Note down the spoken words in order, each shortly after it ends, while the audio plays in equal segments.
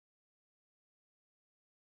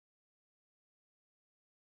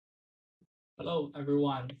Hello,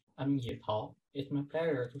 everyone. I'm Yitao. It's my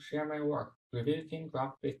pleasure to share my work revisiting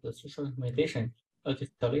graph-based social recommendation, a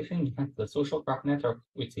distillation enhanced the social graph network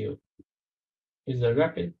with you. With the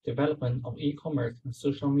rapid development of e-commerce and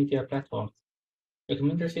social media platforms,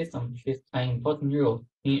 recommender systems plays an important role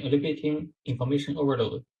in alleviating information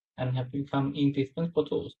overload and have become indispensable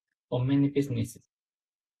tools for many businesses.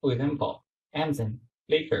 For example, Amazon,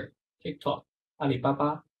 Flickr, TikTok,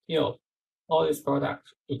 Alibaba, Yelp, all these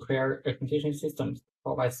products require recommendation systems to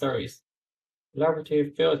provide service.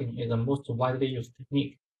 Collaborative filtering is the most widely used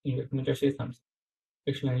technique in recommender systems,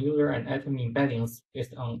 fixing user and item embeddings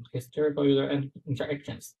based on historical user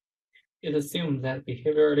interactions. It assumes that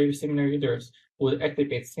behaviorally similar users would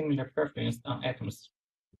activate similar preferences on items.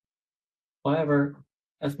 However,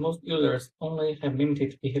 as most users only have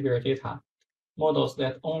limited behavioral data, models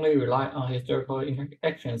that only rely on historical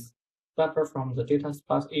interactions suffer from the data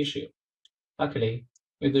sparse issue. Luckily,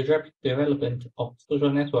 with the rapid development of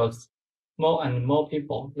social networks, more and more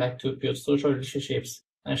people like to build social relationships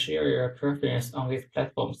and share their preferences on these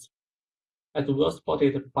platforms. As well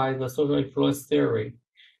spotted by the social influence theory,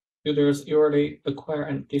 users usually acquire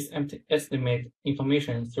and estimate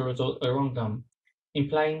information through those around them,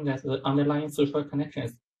 implying that the underlying social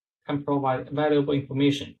connections can provide valuable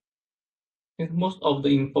information. Since most of the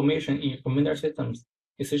information in recommender systems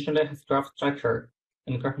essentially has graph structure,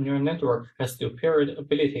 and graph neural network has superior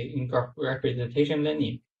ability in graph representation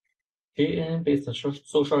learning, GNN-based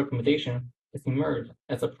social recommendation has emerged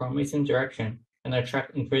as a promising direction and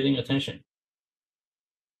attract increasing attention.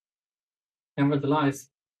 Nevertheless,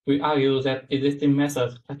 we argue that existing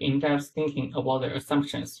methods lack in-depth thinking about their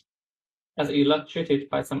assumptions. As illustrated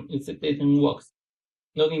by some existing works,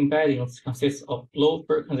 node embeddings consist of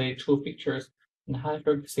low-frequency true features and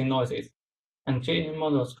high-frequency noises, and GNN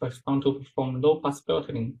models correspond to perform low-pass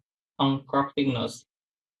filtering on graph signals.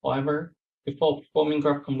 However, before performing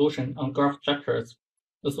graph convolution on graph structures,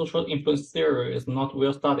 the social influence theory is not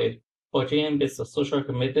well studied for GNN-based social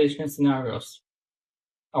recommendation scenarios.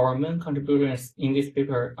 Our main contributions in this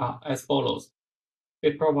paper are as follows.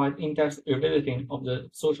 We provide in-depth revisiting of the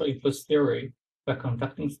social influence theory by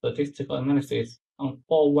conducting statistical analysis on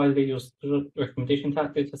 4 widely used social recommendation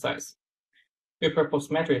datasets. We propose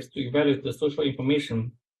metrics to evaluate the social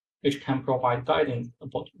information, which can provide guidance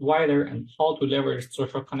about whether and how to leverage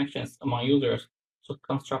social connections among users to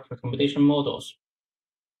construct recommendation models.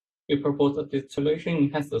 We propose a distillation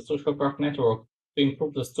enhanced social graph network to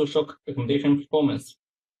improve the social recommendation performance.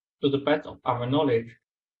 To the best of our knowledge,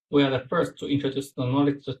 we are the first to introduce the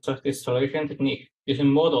knowledge distillation technique using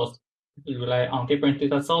models that rely on different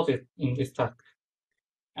data sources in this task.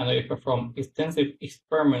 And we perform extensive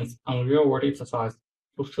experiments on real-world exercise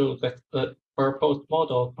to show that the proposed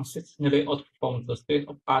model consistently outperforms the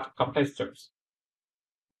state-of-art competitors.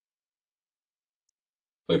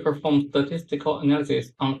 We perform statistical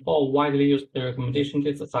analysis on 4 widely used recommendation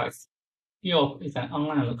datasets. Yelp is an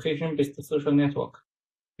online location-based social network.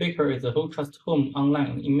 Flickr is a who trust whom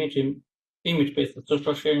online image-based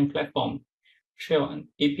social sharing platform. Share and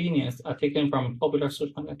opinions are taken from popular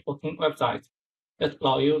social networking websites that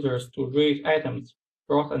allow users to rate items,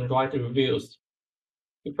 browse and write reviews.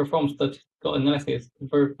 We perform statistical analysis to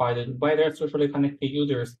verify that whether socially connected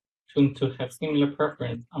users tend to have similar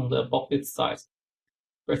preference on the above sites.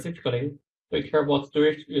 Specifically, we care about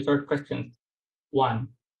 3 user questions. 1.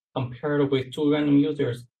 Compared with 2 random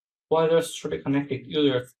users, whether socially connected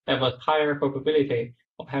users have a higher probability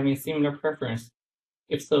of having similar preference.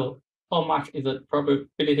 If so, how much is the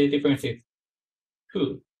probability differences?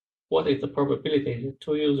 2. What is the probability that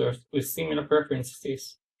 2 users with similar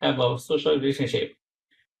preferences have a social relationship?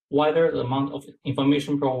 Whether the amount of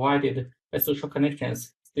information provided by social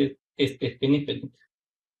connections is significant.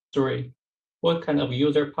 3. What kind of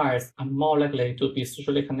user pairs are more likely to be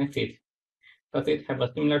socially connected? Does it have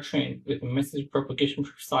a similar trend with the message propagation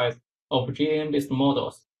size of GNN-based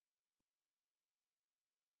models?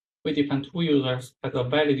 We define 2 users as a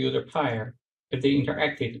valid user pair if they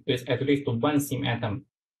interacted with at least one SIM item.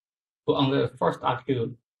 So under the first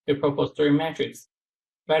article, we propose 3 metrics: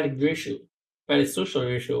 valid ratio, valid social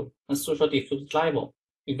ratio, and social diffuse level.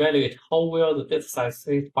 Evaluate how well the dataset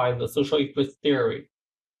satisfies the social influence theory.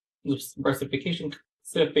 The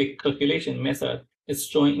specific calculation method is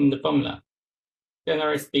shown in the formula.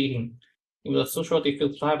 Generally speaking, if the social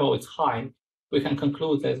diffuse level is high, we can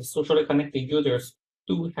conclude that the socially connected users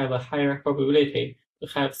do have a higher probability to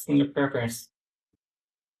have similar preference.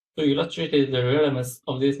 To illustrate the relevance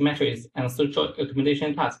of these metrics and social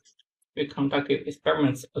recommendation tasks, we conducted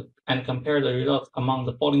experiments and compared the results among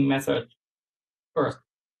the following methods. First,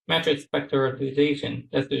 Matrix vectorization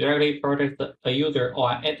that directly projects a user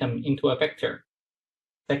or an atom into a vector.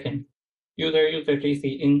 Second, user-user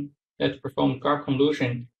GCN that performs graph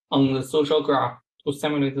convolution on the social graph to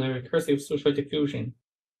simulate the recursive social diffusion.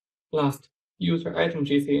 Last, user-atom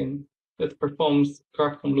GCN that performs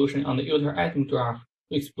graph convolution on the user-atom graph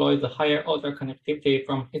to exploit the higher-order connectivity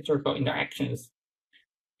from historical interactions.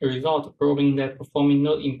 The result proving that performing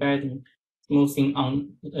node embedding smoothing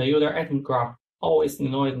on the user-atom graph always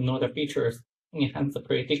ignores node features and enhance the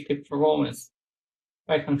predictive performance.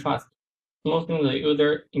 By contrast, smoothing the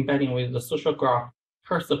user embedding with the social graph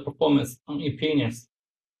hurts the performance on impedance.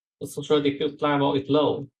 The social diffuse level is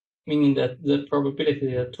low, meaning that the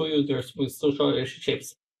probability that two users with social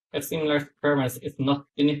relationships have similar preference is not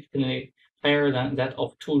significantly higher than that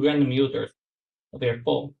of two random users.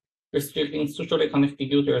 Therefore, restricting socially connected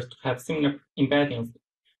users to have similar embeddings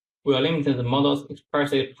will limit the model's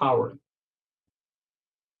expressive power.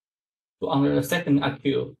 So under the second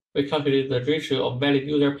IQ, we calculate the ratio of valid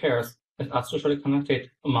user pairs that are socially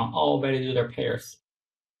connected among all valid user pairs.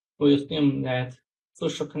 We assume that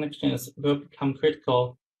social connections will become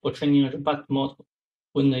critical for training a robust model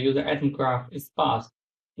when the user-atom graph is sparse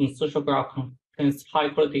and social graph contains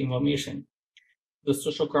high-quality information. The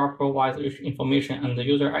social graph provides rich information and the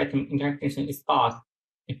user-atom interaction is sparse.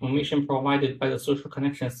 Information provided by the social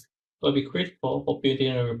connections will be critical for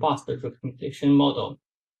building a robust recommendation model.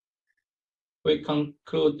 We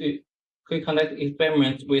conduct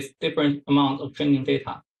experiments with different amounts of training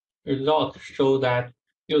data. Results show that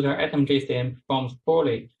user-atom GCN performs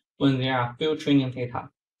poorly when there are few training data.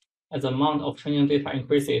 As the amount of training data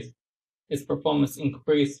increases, its performance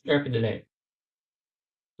increases rapidly.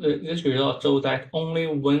 This result shows that only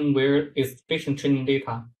when there is sufficient training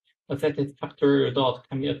data, a satisfactory result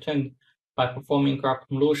can be obtained by performing graph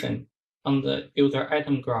convolution on the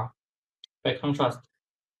user-atom graph. By contrast,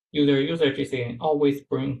 user-user GCN always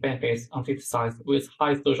brings benefits on data size with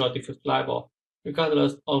high social diffuse level,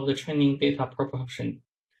 regardless of the training data proportion.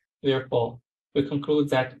 Therefore, we conclude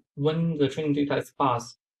that when the training data is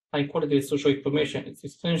sparse, high-quality social information is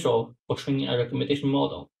essential for training a recommendation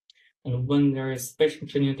model. And when there is sufficient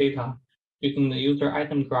training data, using the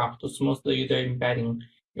user-atom graph to smooth the user embedding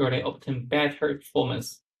usually obtain better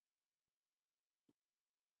performance.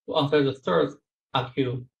 To answer the third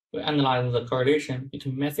IQ, we analyze the correlation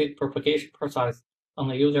between message propagation process on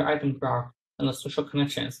the user-atom graph and the social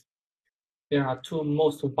connections. There are two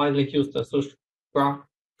most widely used social graph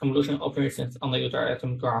convolution operations on the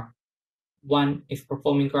user-atom graph. One is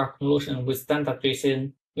performing graph convolution with standard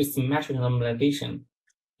JSON with symmetric normalization.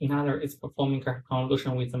 Another is performing graph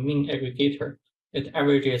convolution with a mean aggregator that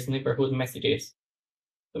averages neighborhood messages.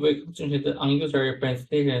 We concentrate on user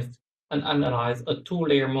representations and analyze a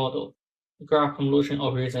two-layer model. The graph convolution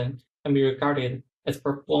operation can be regarded as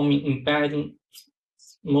performing embedding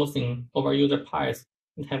smoothing over user pairs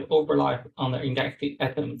and have overlap on the indexed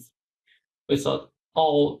atoms. We sort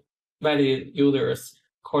all valid users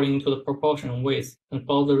according to the proportion weights and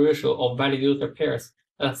follow the ratio of valid user pairs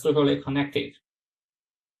that are socially connected.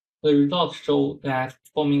 The results show that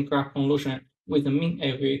performing graph convolution with a mean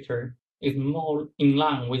aggregator is more in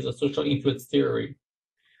line with the social influence theory.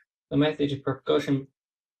 The message propagation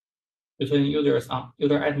between users on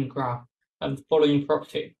user-atom graph have the following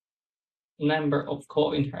property. The number of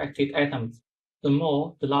co-interacted atoms, the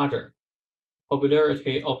more, the larger.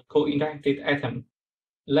 Popularity of co-interacted atoms,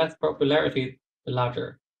 less popularity, the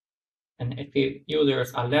larger. And active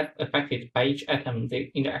users are less affected by each atom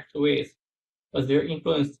they interact with, but their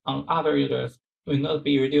influence on other users will not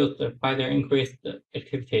be reduced by their increased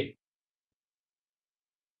activity.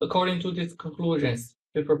 According to these conclusions,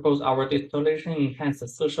 we propose our distillation-enhanced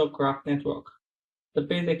social graph network. The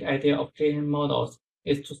basic idea of GN models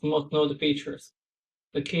is to smooth node features.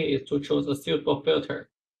 The key is to choose a suitable filter.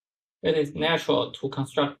 It is natural to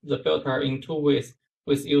construct the filter in two ways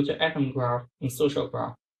with user-atom graph and social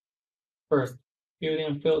graph. First,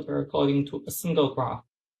 building a filter according to a single graph,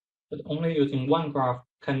 but only using one graph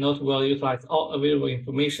cannot well utilize all available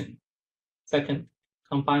information. Second,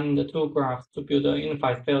 combining the two graphs to build a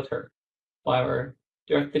unified filter. However,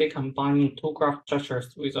 directly combining two graph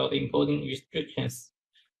structures without imposing restrictions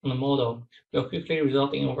on the model will quickly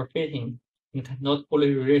result in overfitting and cannot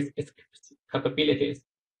fully release its capabilities.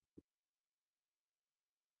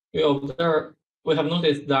 We have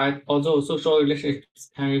noticed that although social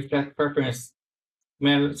relationships can reflect preference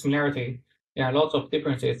similarity, there are lots of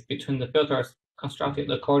differences between the filters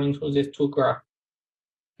constructed according to these two graphs.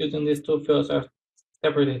 Using these two filters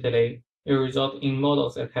separately will result in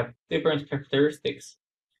models that have different characteristics.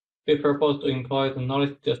 We propose to employ the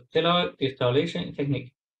knowledge distillation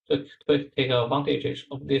technique to take advantage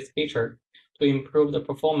of this feature to improve the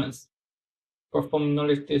performance. Performing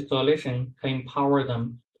knowledge distillation can empower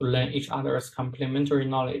them to learn each other's complementary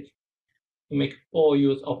knowledge. To make full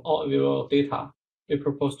use of all available data, we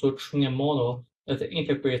propose to train a model that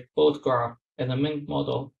integrates both graph and the main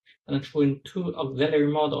model, and train two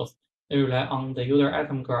auxiliary models that rely on the user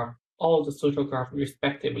item graph or the social graph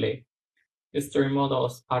respectively. These three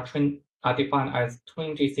models are defined as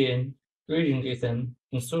twin GCN, region GCN,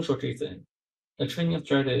 and social GCN. The training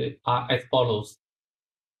strategies are as follows.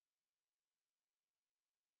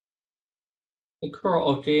 The core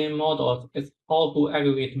of GN models is how to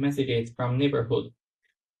aggregate messages from neighborhood.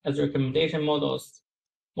 As recommendation models,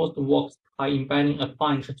 most works are embedding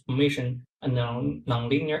affine transformation and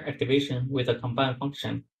nonlinear activation with a combined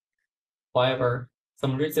function. However,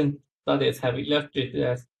 some recent studies have illustrated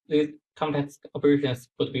that these complex operations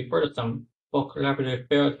would be burdensome for collaborative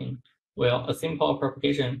building, while a simple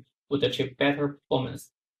propagation would achieve better performance.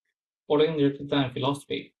 Following their design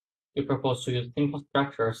philosophy, we propose to use simple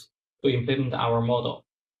structures to implement our model.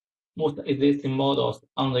 Most existing models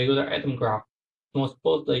on the user item graph smooth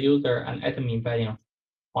both the user and item embeddings.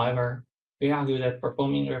 However, we argue that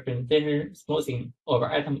performing representation smoothing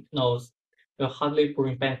over item nodes will hardly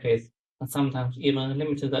bring benefits and sometimes even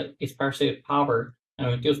limit the expressive power and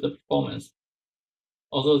reduce the performance.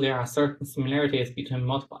 Although there are certain similarities between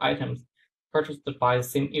multiple items purchased by the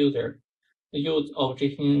same user, the use of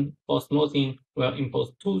JSON for smoothing will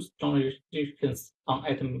impose too strong restrictions on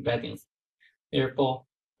item embeddings. Therefore,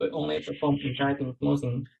 we only perform embedding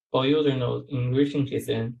smoothing for user nodes in region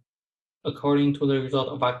JSON. According to the result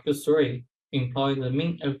of our Q3, we employ the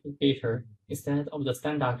mean aggregator instead of the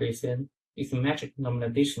standard JSON with metric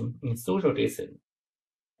normalization in social JSON,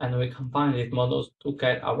 and we combine these models to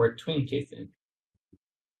get our twin JSON.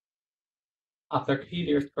 After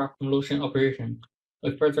tedious graph convolution operation,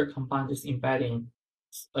 we further combine this embedding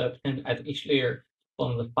obtained at each layer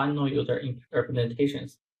from the final user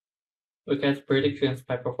representations. We get predictions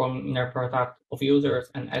by performing inner product of users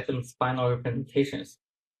and items' final representations.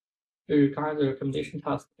 We regard the recommendation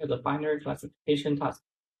task as a binary classification task,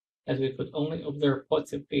 as we could only observe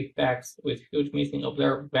positive feedbacks with huge missing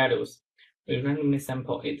observed values. We randomly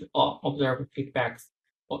sample 8 observed feedbacks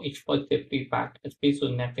for each positive feedback as based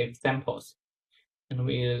on negative samples, and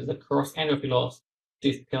we use the cross-entropy laws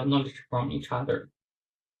to distill knowledge from each other.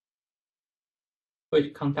 We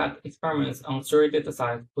conduct experiments on 3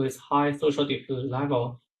 datasets with high social diffusion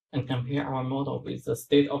level and compare our model with the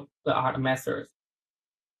state-of-the-art methods.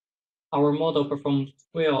 Our model performs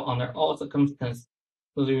well under all circumstances,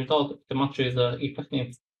 so the result demonstrates the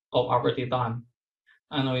effectiveness of our design.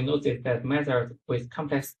 And we noticed that methods with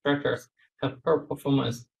complex structures have poor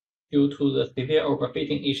performance due to the severe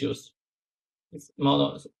overfitting issues. These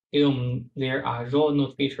models assume there are raw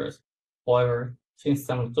node features. However, since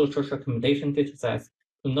some social recommendation datasets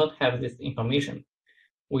do not have this information,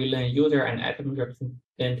 we learn user and item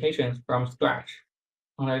representations from scratch.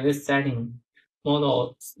 Under this setting,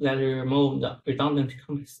 models that remove the redundant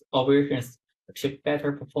complex operations achieve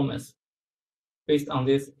better performance. Based on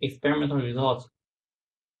these experimental results,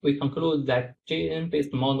 we conclude that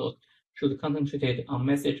JN-based models should concentrate on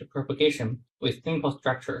message propagation with simple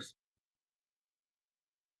structures.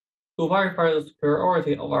 To verify the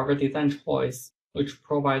superiority of our design choice, which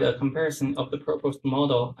provide a comparison of the proposed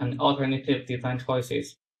model and alternative design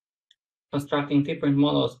choices. Constructing different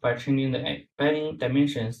models by changing the embedding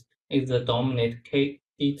dimensions is the dominant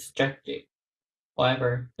KD strategy.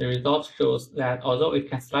 However, the result shows that although it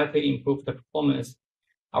can slightly improve the performance,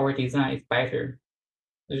 our design is better.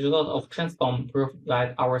 The result of transform proves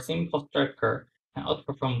that our simple structure can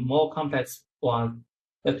outperform more complex ones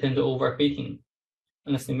that tend to overfitting.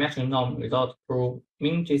 And the symmetric norm result prove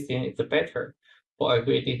mean JSON is better for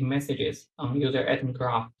aggregated messages on user item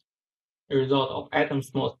graph. The result of item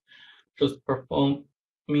smooth should performing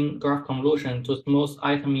graph convolution to smooth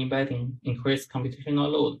item embedding increase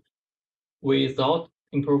computational load without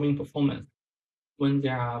improving performance. When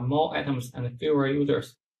there are more items and fewer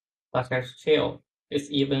users, such as scale, it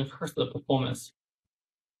even hurts the performance.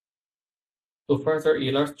 To further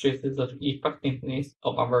illustrate the effectiveness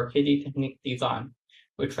of our KD technique design,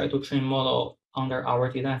 we try to train model under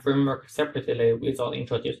our design framework separately without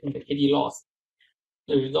introducing the KD laws.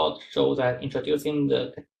 The results show that introducing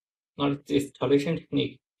the knowledge distillation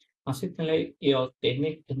technique consistently yields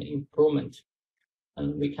significant improvement.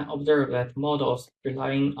 And we can observe that models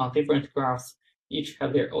relying on different graphs each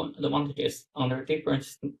have their own advantages under different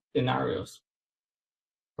scenarios.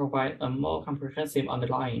 Provide a more comprehensive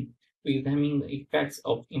underlying, we examine the effects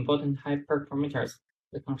of important hyperparameters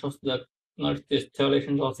that controls the knowledge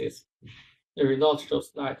distillation losses. The result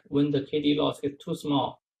shows that when the KD loss is too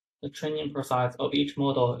small, the training process of each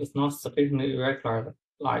model is not sufficiently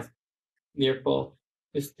regularized. Therefore,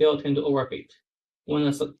 it still tend to overfit. When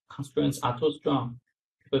the constraints are too strong,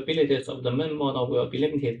 capabilities of the main model will be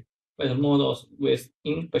limited by the models with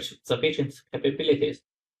insufficient capabilities,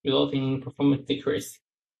 resulting in performance decrease.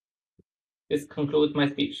 This concludes my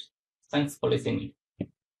speech. Thanks for listening.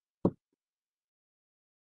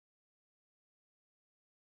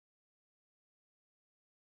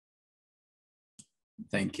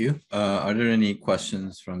 Thank you. Are there any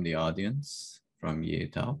questions from the audience from Ye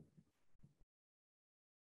Tao?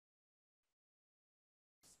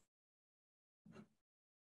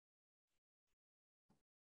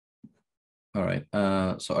 All right.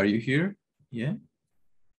 So are you here? Yeah.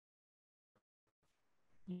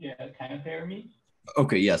 Yeah, can you hear me?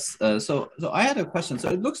 Okay, yes. So I had a question. So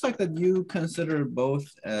it looks like that you consider both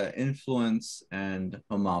influence and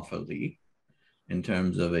homophily in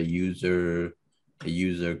terms of a user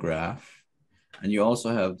graph. And you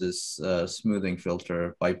also have this smoothing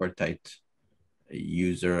filter bipartite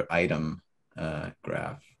user item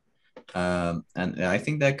graph. And I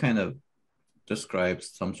think that kind of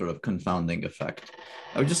describes some sort of confounding effect.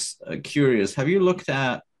 I was just curious, have you looked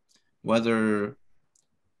at whether,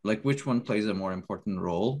 like, which one plays a more important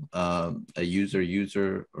role, a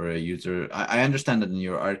user or a user? I understand that in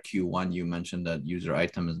your RQ1, you mentioned that user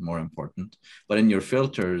item is more important, but in your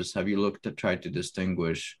filters, have you looked to try to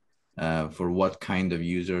distinguish for what kind of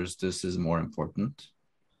users this is more important?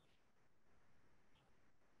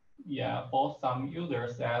 Yeah, for some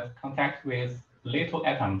users that contact with little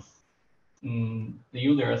atoms, the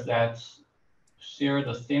users that share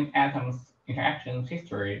the same atoms interaction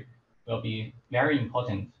history will be very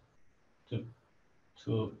important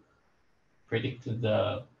to predict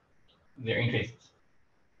their interests.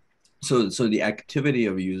 So the activity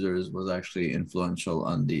of users was actually influential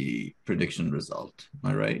on the prediction result. Am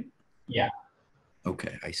I right? Yeah.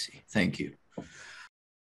 Okay, I see. Thank you.